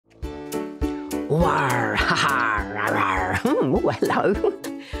War, ha ha, rar, rar. Oh, hello.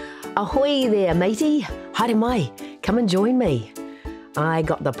 Ahoy there, matey. Haere mai, come and join me. I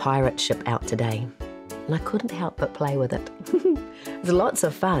got the pirate ship out today, and I couldn't help but play with it. It was lots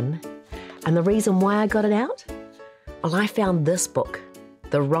of fun. And the reason why I got it out? Well, I found this book,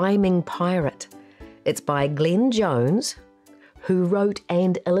 The Rhyming Pirate. It's by Glenn Jones, who wrote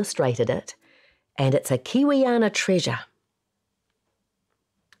and illustrated it, and it's a Kiwiana treasure.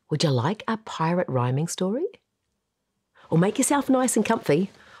 Would you like a pirate rhyming story? Or make yourself nice and comfy,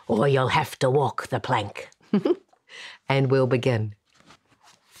 or you'll have to walk the plank. And we'll begin.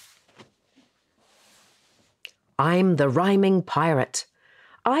 I'm the rhyming pirate.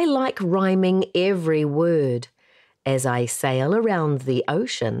 I like rhyming every word as I sail around the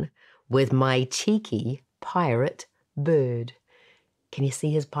ocean with my cheeky pirate bird. Can you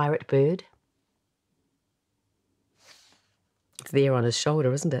see his pirate bird? It's there on his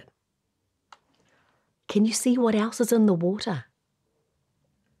shoulder, isn't it? Can you see what else is in the water?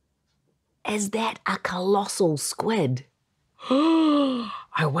 Is that a colossal squid?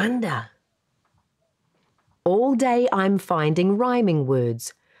 I wonder. All day I'm finding rhyming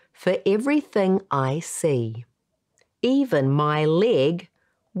words for everything I see. Even my leg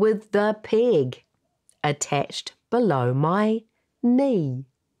with the peg attached below my knee.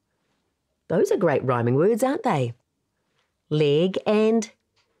 Those are great rhyming words, aren't they? Leg and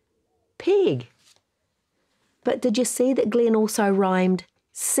peg. But did you see that Glenn also rhymed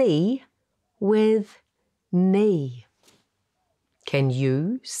see with knee? Can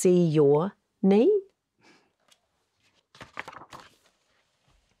you see your knee?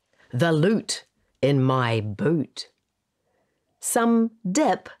 The loot in my boot. Some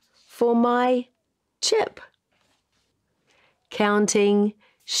dip for my chip. Counting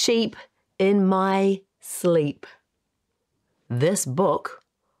sheep in my sleep. This book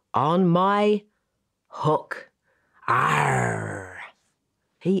on my hook. Arr!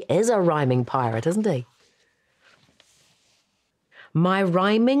 He is a rhyming pirate, isn't he? My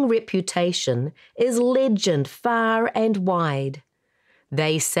rhyming reputation is legend far and wide.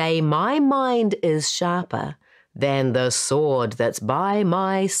 They say my mind is sharper than the sword that's by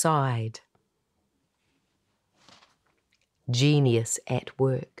my side. Genius at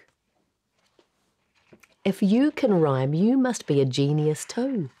work. If you can rhyme, you must be a genius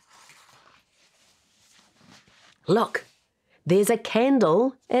too. Look, there's a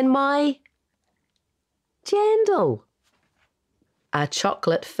candle in my jandle. A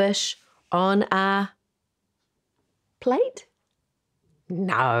chocolate fish on a plate?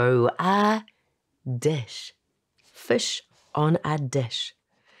 No, a dish. Fish on a dish.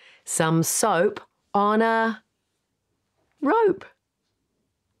 Some soap on a rope.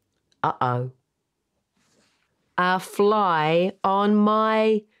 Uh-oh. A fly on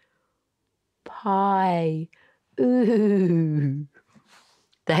my pie. Ooh.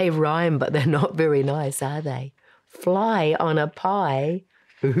 They rhyme, but they're not very nice, are they? Fly on a pie.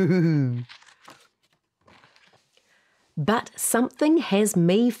 Ooh. But something has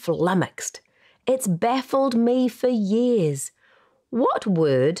me flummoxed. It's baffled me for years. What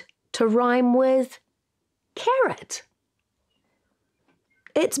word to rhyme with carrot?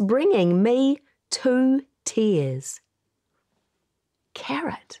 It's bringing me to tears.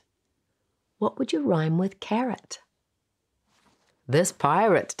 Carrot. What would you rhyme with carrot? This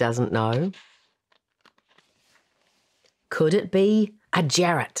pirate doesn't know. Could it be a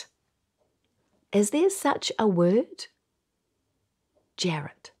jarret? Is there such a word?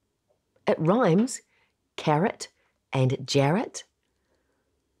 Jarret. It rhymes, carrot and jarret.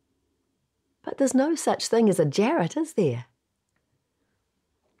 But there's no such thing as a jarret, is there?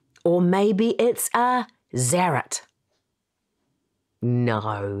 Or maybe it's a zarret.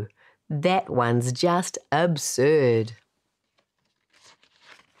 No, that one's just absurd.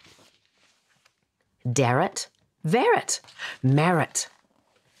 Darret, varret, marret.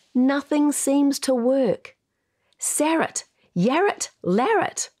 Nothing seems to work. Sarret, yarret,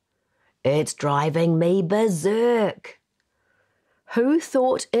 larret. It's driving me berserk. Who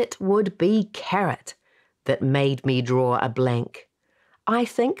thought it would be carrot that made me draw a blank? I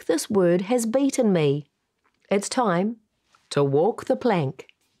think this word has beaten me. It's time to walk the plank.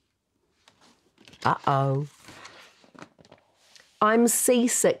 Uh-oh. I'm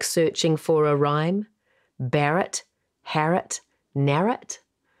seasick searching for a rhyme. Barret, harret, narret.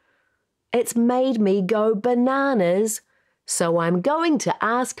 It's made me go bananas, so I'm going to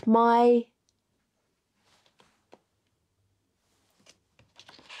ask my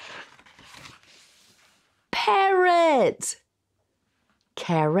parrot.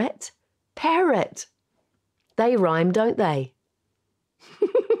 Carrot, parrot. They rhyme, don't they?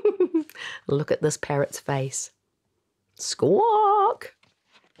 Look at this parrot's face. Squawk!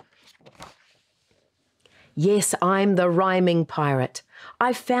 Yes, I'm the rhyming pirate.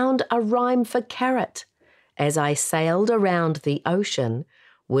 I found a rhyme for carrot as I sailed around the ocean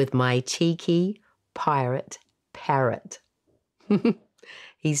with my cheeky pirate parrot.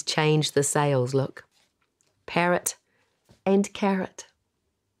 He's changed the sails, look. Parrot and carrot.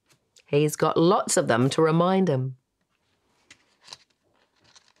 He's got lots of them to remind him.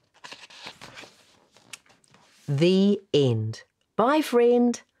 The end. Bye,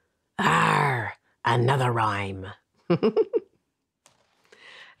 friend. Arr, another rhyme.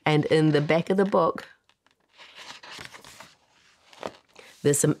 And in the back of the book,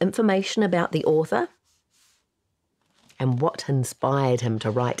 there's some information about the author and what inspired him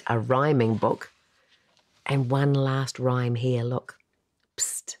to write a rhyming book. And one last rhyme here, look.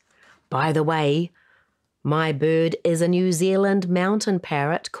 Psst. By the way, my bird is a New Zealand mountain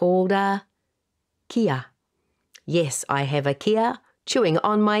parrot called a kia. Yes, I have a kia chewing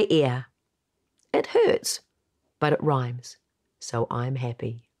on my ear. It hurts, but it rhymes, so I'm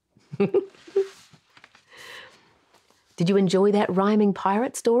happy. Did you enjoy that rhyming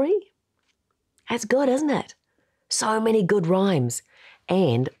pirate story? That's good, isn't it? So many good rhymes.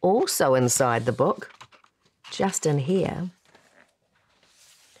 And also inside the book, just in here,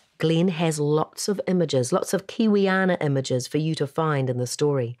 Glenn has lots of images, lots of Kiwiana images for you to find in the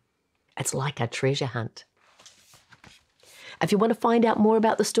story. It's like a treasure hunt. If you want to find out more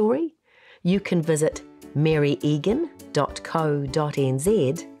about the story, you can visit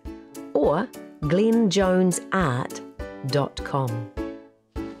maryegan.co.nz or glennjonesart.com.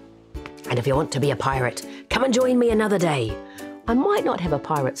 And if you want to be a pirate, come and join me another day. I might not have a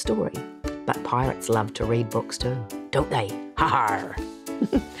pirate story, but pirates love to read books too, don't they? Ha-ha!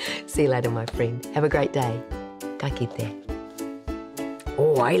 See you later, my friend. Have a great day. Ka kite.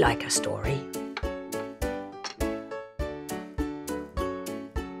 Oh, I like a story.